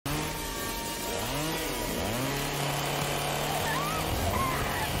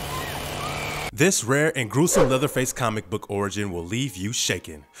This rare and gruesome Leatherface comic book origin will leave you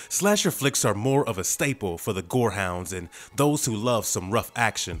shaken. Slasher flicks are more of a staple for the gore-hounds and those who love some rough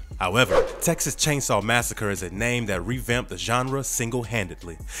action. However, Texas Chainsaw Massacre is a name that revamped the genre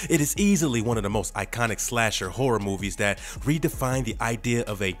single-handedly. It is easily one of the most iconic slasher horror movies that redefined the idea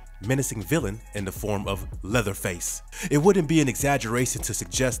of a menacing villain in the form of Leatherface. It wouldn't be an exaggeration to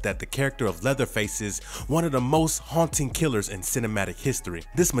suggest that the character of Leatherface is one of the most haunting killers in cinematic history.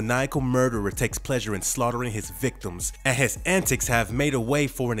 This maniacal murderer takes pleasure in slaughtering his victims, and his antics have made a way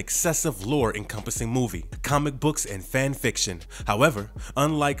for an excessive lore-encompassing movie, comic books, and fan fiction. However,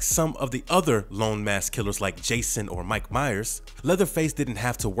 unlike some of the other lone mass killers like Jason or Mike Myers, Leatherface didn't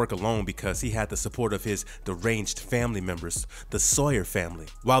have to work alone because he had the support of his deranged family members, the Sawyer family.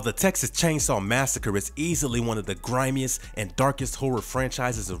 While the Texas Chainsaw Massacre is easily one of the grimiest and darkest horror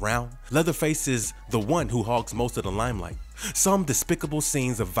franchises around, Leatherface is the one who hogs most of the limelight. Some despicable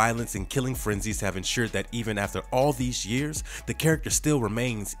scenes of violence and killing frenzies have ensured that even after all these years, the character still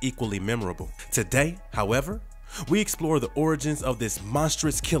remains equally memorable. Today, however, we explore the origins of this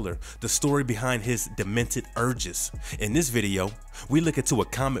monstrous killer, the story behind his demented urges. In this video, we look into a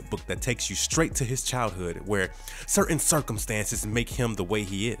comic book that takes you straight to his childhood, where certain circumstances make him the way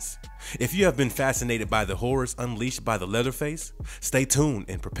he is. If you have been fascinated by the horrors unleashed by the Leatherface, stay tuned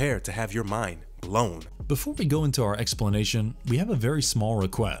and prepare to have your mind blown. Before we go into our explanation, we have a very small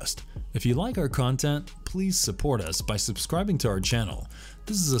request. If you like our content, please support us by subscribing to our channel.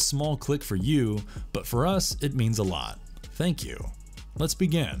 This is a small click for you, but for us, it means a lot. Thank you. Let's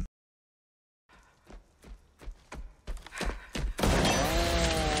begin.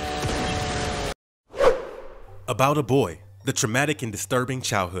 About a Boy, the traumatic and disturbing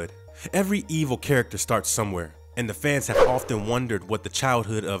childhood. Every evil character starts somewhere, and the fans have often wondered what the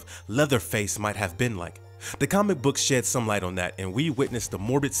childhood of Leatherface might have been like. The comic book sheds some light on that, and we witness the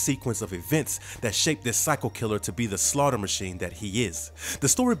morbid sequence of events that shaped this psycho killer to be the slaughter machine that he is. The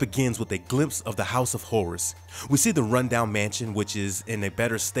story begins with a glimpse of the House of Horrors. We see the rundown mansion, which is in a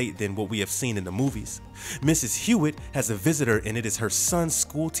better state than what we have seen in the movies. Mrs. Hewitt has a visitor, and it is her son's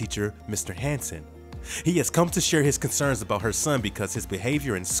school teacher, Mr. Hanson. He has come to share his concerns about her son because his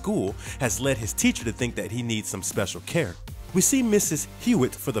behavior in school has led his teacher to think that he needs some special care. We see Mrs.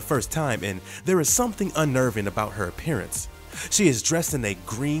 Hewitt for the first time, and there is something unnerving about her appearance. She is dressed in a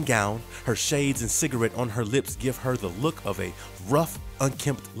green gown, her shades and cigarette on her lips give her the look of a rough,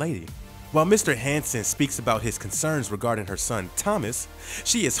 unkempt lady. While Mr. Hanson speaks about his concerns regarding her son Thomas,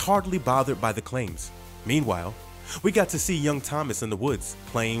 she is hardly bothered by the claims. Meanwhile, we got to see young Thomas in the woods,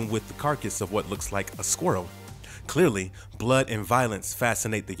 playing with the carcass of what looks like a squirrel. Clearly, blood and violence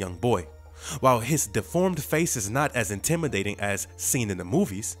fascinate the young boy. While his deformed face is not as intimidating as seen in the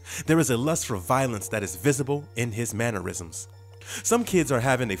movies, there is a lust for violence that is visible in his mannerisms. Some kids are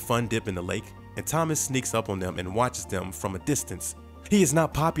having a fun dip in the lake, and Thomas sneaks up on them and watches them from a distance. He is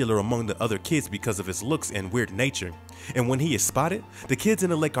not popular among the other kids because of his looks and weird nature, and when he is spotted, the kids in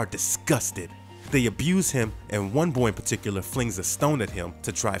the lake are disgusted. They abuse him, and one boy in particular flings a stone at him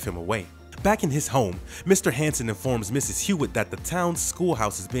to drive him away. Back in his home, Mr. Hanson informs Mrs. Hewitt that the town's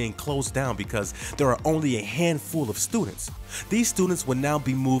schoolhouse is being closed down because there are only a handful of students. These students will now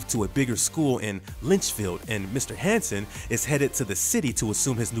be moved to a bigger school in Lynchfield, and Mr. Hanson is headed to the city to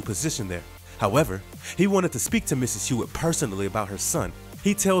assume his new position there. However, he wanted to speak to Mrs. Hewitt personally about her son.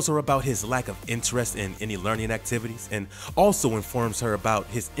 He tells her about his lack of interest in any learning activities and also informs her about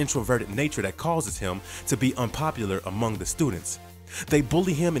his introverted nature that causes him to be unpopular among the students. They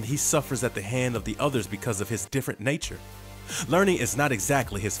bully him, and he suffers at the hand of the others because of his different nature. Learning is not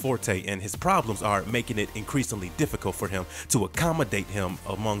exactly his forte, and his problems are making it increasingly difficult for him to accommodate him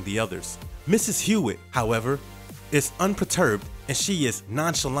among the others. Mrs. Hewitt, however, is unperturbed, and she is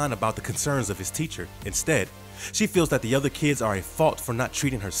nonchalant about the concerns of his teacher. Instead, she feels that the other kids are at fault for not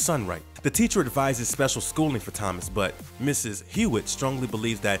treating her son right. The teacher advises special schooling for Thomas, but Mrs. Hewitt strongly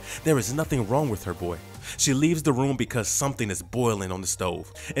believes that there is nothing wrong with her boy. She leaves the room because something is boiling on the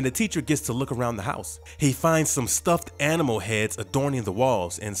stove, and the teacher gets to look around the house. He finds some stuffed animal heads adorning the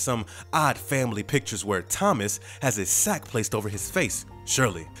walls and some odd family pictures where Thomas has a sack placed over his face.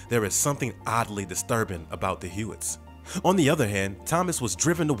 Surely, there is something oddly disturbing about the Hewitts. On the other hand, Thomas was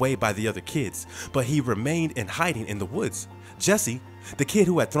driven away by the other kids, but he remained in hiding in the woods. Jesse, the kid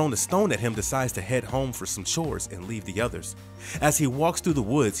who had thrown the stone at him, decides to head home for some chores and leave the others. As he walks through the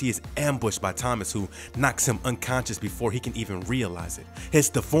woods, he is ambushed by Thomas, who knocks him unconscious before he can even realize it. His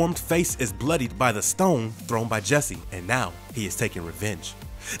deformed face is bloodied by the stone thrown by Jesse, and now he is taking revenge.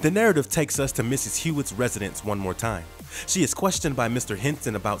 The narrative takes us to Mrs. Hewitt's residence one more time. She is questioned by Mr.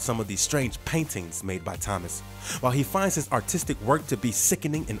 Hinton about some of these strange paintings made by Thomas. While he finds his artistic work to be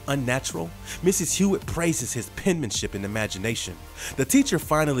sickening and unnatural, Mrs. Hewitt praises his penmanship and imagination. The teacher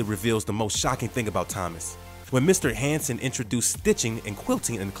finally reveals the most shocking thing about Thomas. When Mr. Hanson introduced stitching and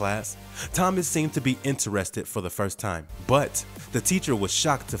quilting in class, Thomas seemed to be interested for the first time. But the teacher was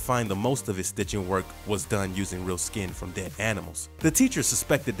shocked to find the most of his stitching work was done using real skin from dead animals. The teacher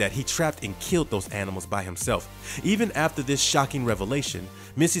suspected that he trapped and killed those animals by himself. Even after this shocking revelation,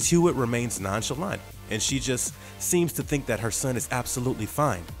 Mrs. Hewitt remains nonchalant, and she just seems to think that her son is absolutely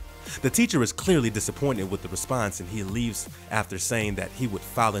fine. The teacher is clearly disappointed with the response, and he leaves after saying that he would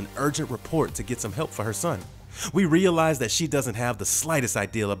file an urgent report to get some help for her son. We realize that she doesn't have the slightest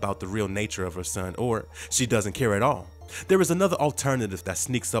idea about the real nature of her son, or she doesn't care at all. There is another alternative that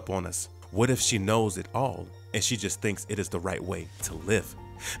sneaks up on us. What if she knows it all and she just thinks it is the right way to live?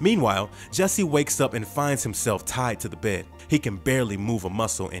 Meanwhile, Jesse wakes up and finds himself tied to the bed. He can barely move a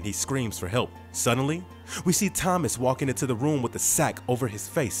muscle and he screams for help. Suddenly, we see Thomas walking into the room with a sack over his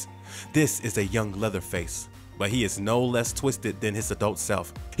face. This is a young Leatherface, but he is no less twisted than his adult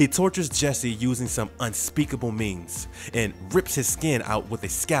self. He tortures Jesse using some unspeakable means and rips his skin out with a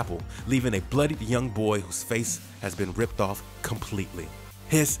scalpel, leaving a bloodied young boy whose face has been ripped off completely.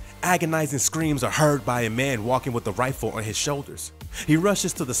 His agonizing screams are heard by a man walking with a rifle on his shoulders. He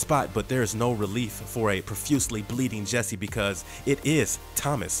rushes to the spot, but there is no relief for a profusely bleeding Jesse because it is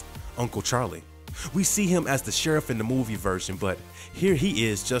Thomas, Uncle Charlie. We see him as the sheriff in the movie version, but here he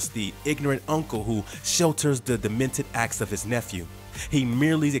is just the ignorant uncle who shelters the demented acts of his nephew. He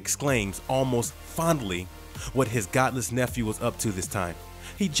merely exclaims, almost fondly, what his godless nephew was up to this time.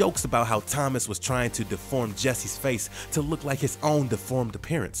 He jokes about how Thomas was trying to deform Jesse's face to look like his own deformed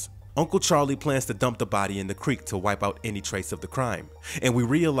appearance. Uncle Charlie plans to dump the body in the creek to wipe out any trace of the crime, and we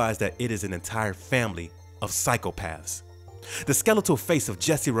realize that it is an entire family of psychopaths. The skeletal face of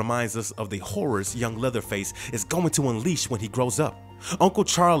Jesse reminds us of the horrors young Leatherface is going to unleash when he grows up. Uncle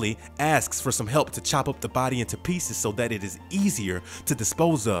Charlie asks for some help to chop up the body into pieces so that it is easier to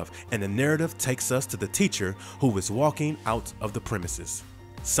dispose of, and the narrative takes us to the teacher who is walking out of the premises.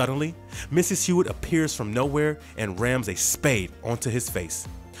 Suddenly, Mrs. Hewitt appears from nowhere and rams a spade onto his face.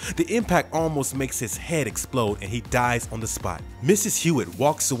 The impact almost makes his head explode and he dies on the spot. Mrs. Hewitt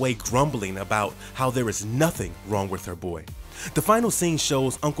walks away grumbling about how there is nothing wrong with her boy. The final scene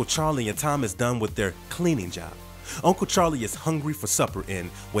shows Uncle Charlie and Thomas done with their cleaning job. Uncle Charlie is hungry for supper, and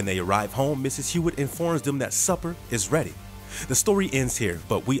when they arrive home, Mrs. Hewitt informs them that supper is ready. The story ends here,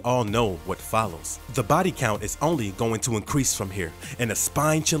 but we all know what follows. The body count is only going to increase from here, and a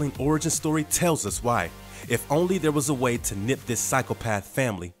spine-chilling origin story tells us why. If only there was a way to nip this psychopath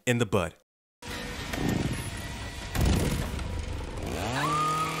family in the bud.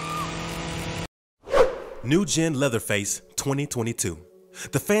 New Gen Leatherface 2022.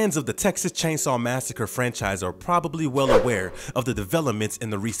 The fans of the Texas Chainsaw Massacre franchise are probably well aware of the developments in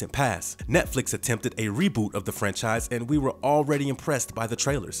the recent past. Netflix attempted a reboot of the franchise, and we were already impressed by the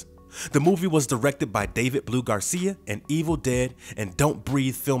trailers. The movie was directed by David Blue Garcia, and Evil Dead and Don't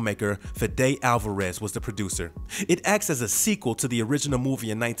Breathe filmmaker Fede Alvarez was the producer. It acts as a sequel to the original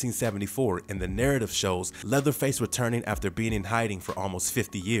movie in 1974, and the narrative shows Leatherface returning after being in hiding for almost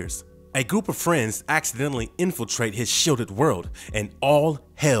 50 years. A group of friends accidentally infiltrate his shielded world, and all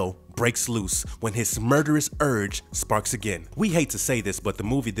hell breaks loose when his murderous urge sparks again. We hate to say this, but the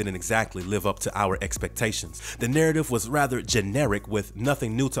movie didn't exactly live up to our expectations. The narrative was rather generic with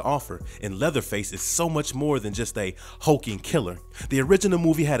nothing new to offer, and Leatherface is so much more than just a hulking killer. The original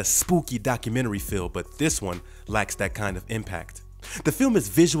movie had a spooky documentary feel, but this one lacks that kind of impact. The film is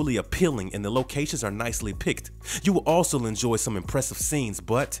visually appealing and the locations are nicely picked. You will also enjoy some impressive scenes,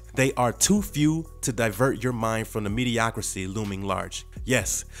 but they are too few to divert your mind from the mediocrity looming large.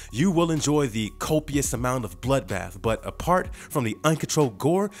 Yes, you will enjoy the copious amount of bloodbath, but apart from the uncontrolled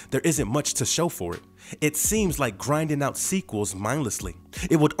gore, there isn't much to show for it. It seems like grinding out sequels mindlessly.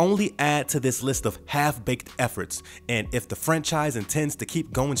 It would only add to this list of half-baked efforts, and if the franchise intends to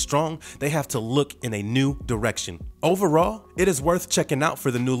keep going strong, they have to look in a new direction. Overall, it is worth checking out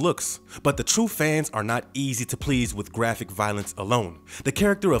for the new looks, but the true fans are not easy to please with graphic violence alone. The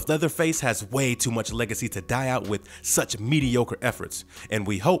character of Leatherface has way too much legacy to die out with such mediocre efforts, and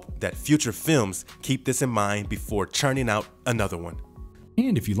we hope that future films keep this in mind before churning out another one.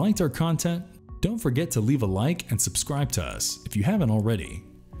 And if you liked our content, don't forget to leave a like and subscribe to us if you haven't already.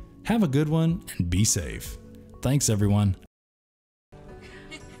 Have a good one and be safe. Thanks everyone.